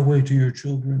speak that way to your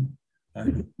children?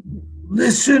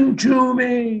 Listen to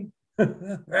me,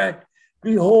 right?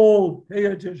 Behold, pay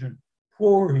attention.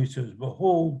 For, he says,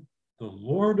 behold, the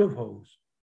Lord of hosts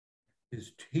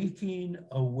is taking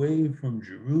away from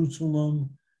Jerusalem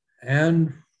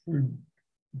and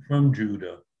from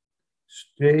Judah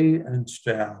stay and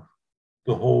staff,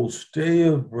 the whole stay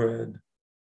of bread,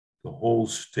 the whole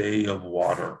stay of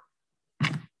water.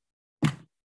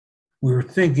 We're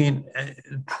thinking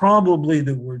probably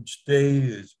the word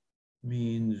stay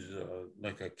means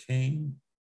like a cane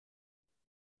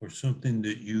or something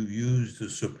that you use to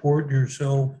support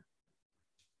yourself.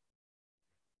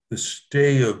 The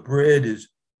stay of bread is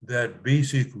that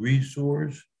basic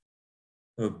resource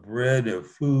of bread, of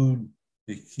food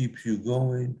that keeps you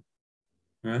going,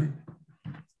 right?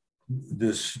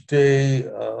 The stay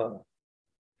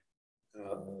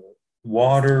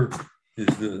water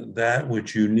is that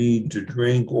which you need to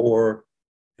drink, or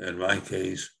in my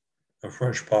case, a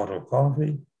fresh pot of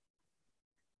coffee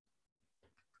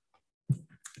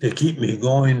to keep me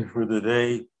going for the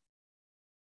day.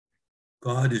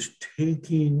 God is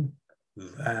taking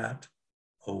that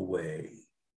away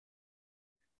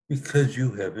because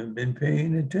you haven't been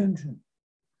paying attention.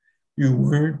 You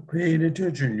weren't paying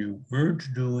attention. You weren't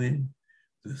doing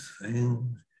the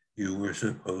things you were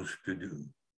supposed to do.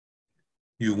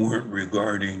 You weren't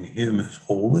regarding him as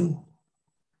holy.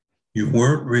 You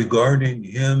weren't regarding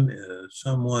him as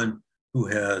someone who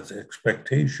has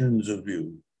expectations of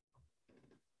you.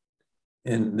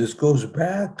 And this goes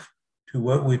back to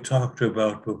what we talked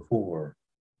about before.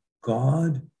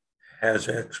 God has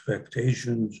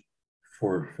expectations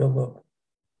for Philip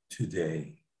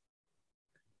today.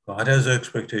 God has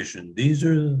expectations. These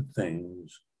are the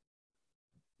things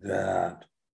that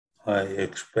I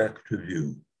expect of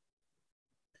you.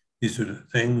 These are the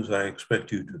things I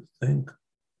expect you to think.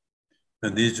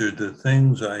 And these are the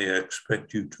things I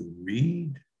expect you to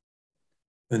read.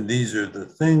 And these are the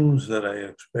things that I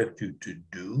expect you to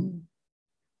do.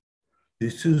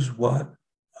 This is what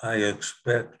I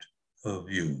expect of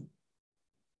you.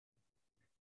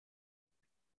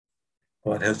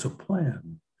 God has a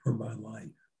plan for my life.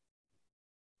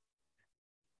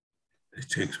 It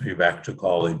takes me back to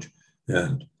college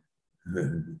and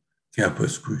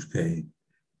Campus Crusade.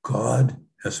 God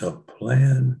has a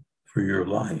plan for your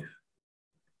life.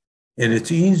 And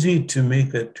it's easy to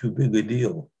make it too big a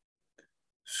deal.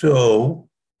 So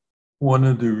one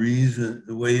of the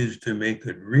ways to make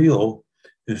it real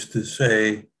is to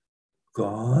say,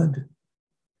 God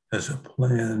has a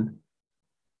plan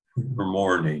for your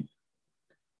morning.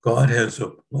 God has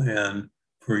a plan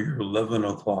for your 11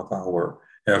 o'clock hour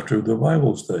after the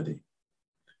Bible study.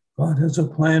 God has a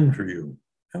plan for you.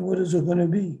 And what is it going to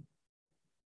be?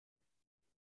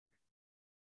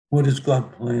 What has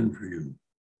God planned for you?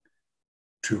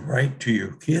 To write to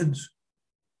your kids,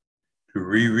 to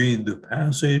reread the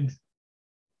passage,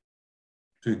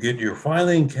 to get your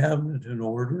filing cabinet in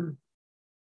order,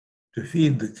 to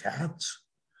feed the cats.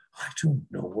 I don't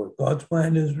know what God's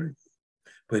plan is,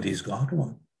 but he's got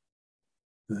one.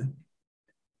 Right?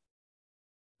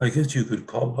 I guess you could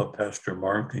call up Pastor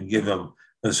Mark and give him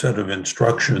a set of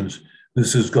instructions.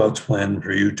 This is God's plan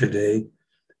for you today.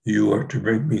 You are to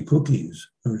bring me cookies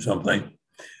or something.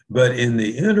 But in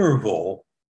the interval,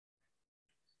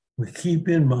 we keep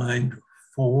in mind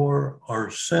for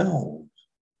ourselves,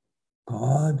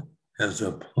 God has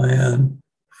a plan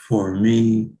for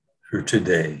me for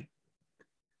today,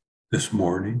 this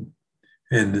morning,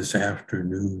 and this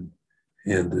afternoon,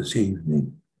 and this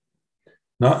evening.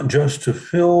 Not just to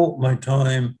fill my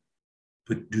time,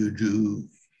 but to do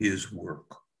his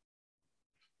work.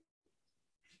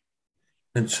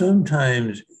 And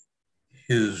sometimes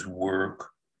his work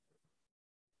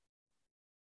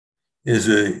is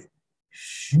a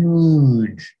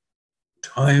huge,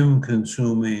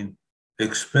 time-consuming,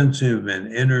 expensive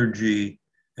and energy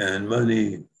and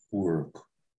money work.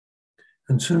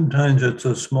 And sometimes it's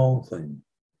a small thing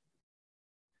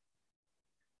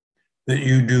that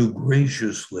you do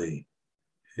graciously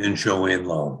in showing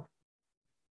love.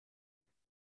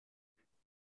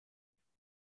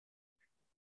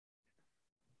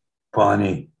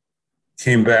 Bonnie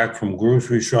came back from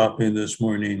grocery shopping this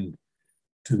morning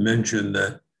to mention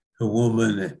that a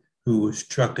woman who was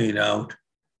checking out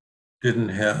didn't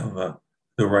have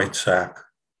the right sack.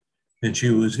 And she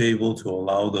was able to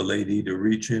allow the lady to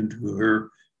reach into her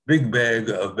big bag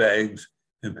of bags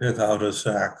and pick out a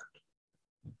sack.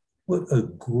 What a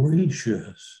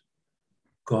gracious,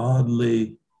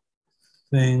 godly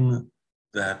thing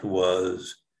that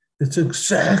was. It's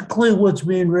exactly what's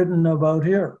being written about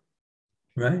here,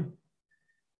 right?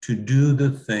 To do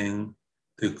the thing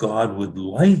that God would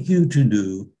like you to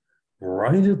do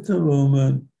right at the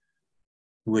moment,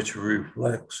 which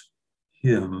reflects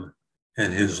him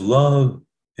and his love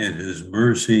and his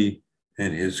mercy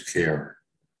and his care.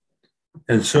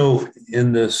 And so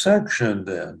in this section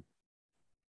then,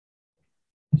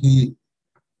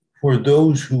 for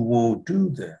those who won't do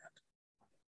that,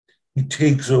 he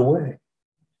takes away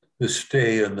the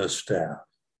stay and the staff,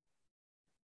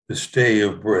 the stay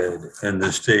of bread and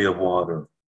the stay of water.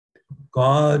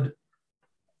 God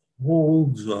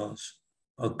holds us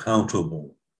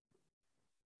accountable.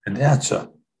 And that's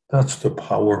the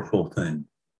powerful thing.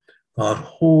 God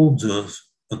holds us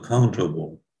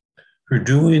accountable for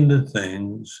doing the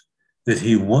things that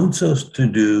he wants us to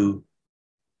do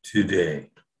today.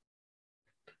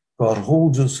 God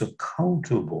holds us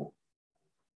accountable.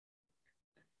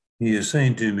 He is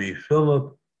saying to me,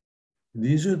 Philip,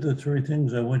 these are the 3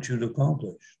 things I want you to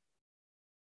accomplish.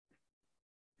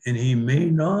 And he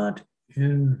may not,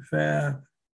 in fact,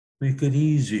 make it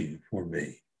easy for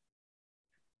me.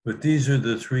 But these are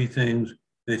the 3 things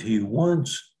that he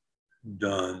wants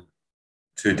done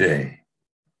today.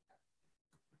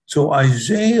 So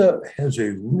Isaiah has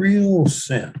a real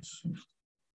sense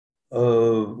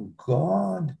of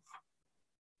God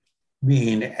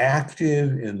being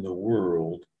active in the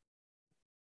world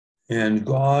and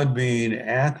God being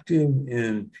active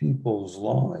in people's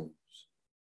lives.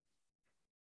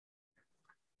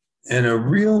 And a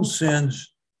real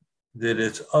sense that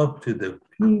it's up to the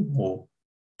people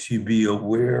to be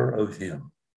aware of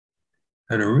him.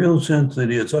 And a real sense that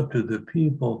it's up to the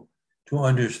people to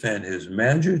understand his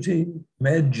majesty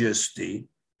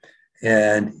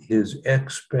and his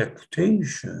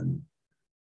expectation,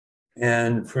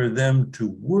 and for them to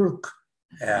work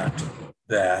at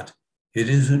that. It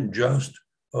isn't just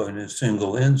a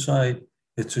single insight,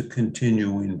 it's a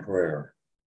continuing prayer.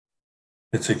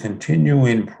 It's a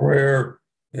continuing prayer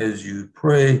as you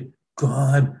pray,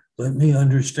 God, let me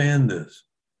understand this.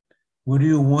 What do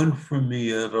you want from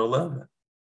me at 11?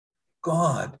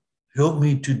 God, help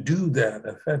me to do that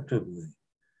effectively.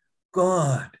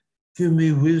 God, give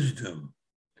me wisdom.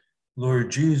 Lord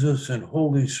Jesus and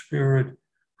Holy Spirit,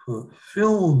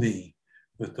 fill me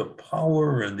with the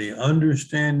power and the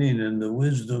understanding and the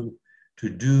wisdom to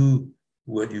do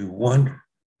what you want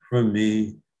from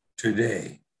me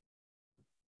today.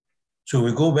 So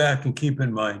we go back and keep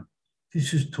in mind,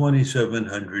 this is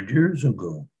 2,700 years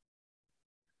ago.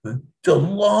 It's a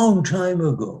long time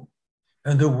ago,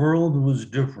 and the world was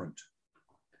different.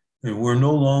 And we're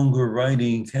no longer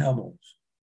riding camels,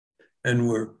 and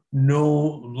we're no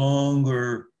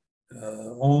longer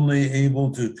only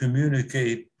able to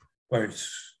communicate by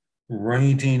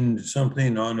writing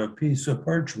something on a piece of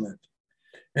parchment.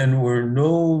 And we're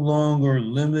no longer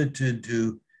limited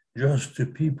to just the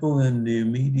people in the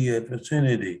immediate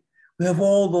vicinity. We have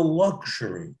all the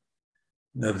luxury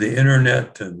of the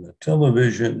internet and the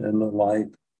television and the like,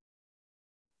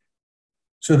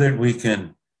 so that we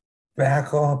can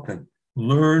back up and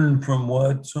learn from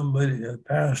what somebody, a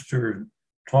pastor,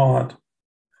 taught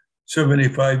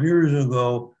 75 years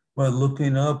ago by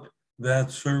looking up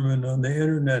that sermon on the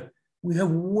internet. We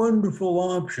have wonderful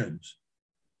options.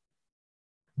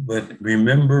 But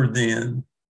remember then,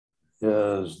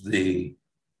 as the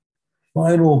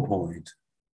final point,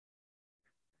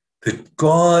 that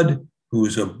God, who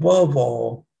is above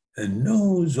all and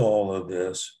knows all of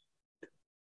this,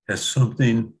 has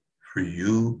something for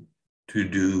you to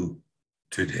do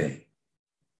today.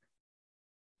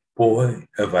 Boy,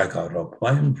 have I got a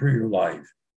plan for your life,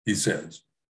 he says.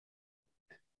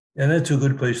 And that's a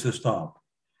good place to stop.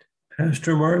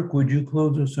 Pastor Mark, would you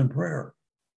close us in prayer?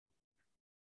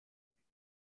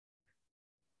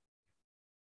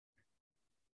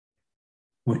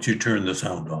 Would you turn the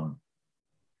sound on?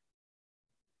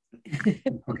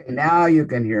 Okay, now you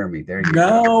can hear me. There you go.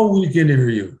 Now we can hear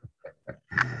you.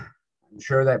 I'm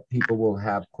sure that people will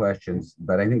have questions,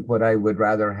 but I think what I would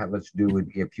rather have us do would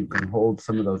be if you can hold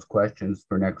some of those questions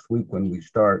for next week when we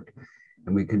start,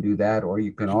 and we can do that, or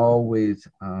you can always,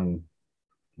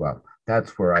 well,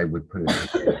 that's where I would put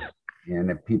it. And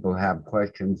if people have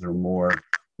questions or more,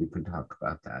 we can talk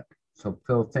about that. So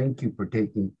Phil, thank you for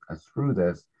taking us through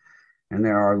this. And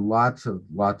there are lots of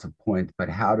points, but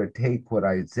how to take what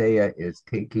Isaiah is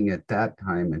taking at that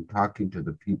time and talking to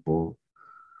the people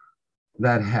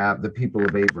that have, the people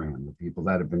of Abraham, the people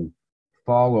that have been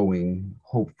following,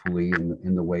 hopefully,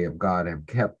 in the way of God, have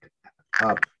kept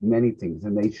up many things,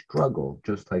 and they struggle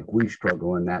just like we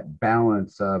struggle in that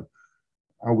balance of,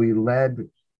 are we led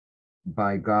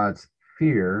by God's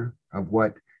fear of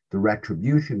what the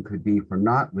retribution could be for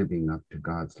not living up to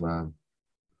God's love?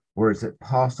 Or is it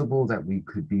possible that we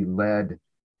could be led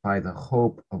by the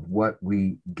hope of what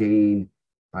we gain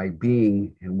by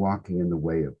being and walking in the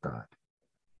way of God?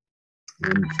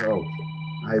 And so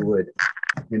I would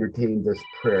entertain this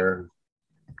prayer.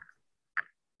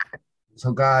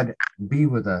 So God, be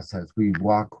with us as we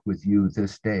walk with you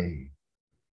this day.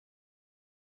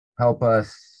 Help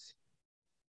us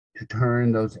to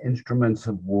turn those instruments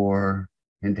of war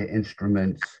into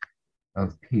instruments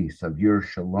of peace, of your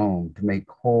shalom, to make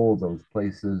whole those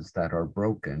places that are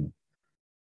broken.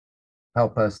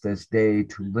 Help us this day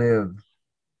to live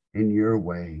in your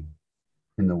way,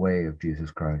 in the way of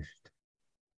Jesus Christ.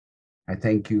 I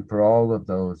thank you for all of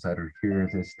those that are here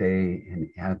this day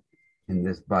in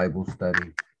this Bible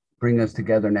study. Bring us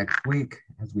together next week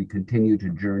as we continue to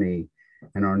journey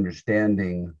in our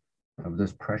understanding of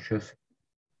this precious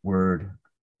word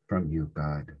from you,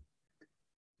 God.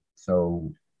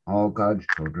 So all God's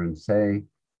children say,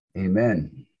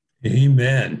 amen.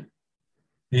 Amen.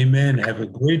 Amen. Have a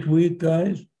great week,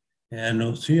 guys, and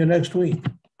I'll see you next week.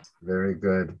 Very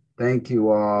good. Thank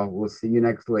you all. We'll see you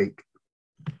next week.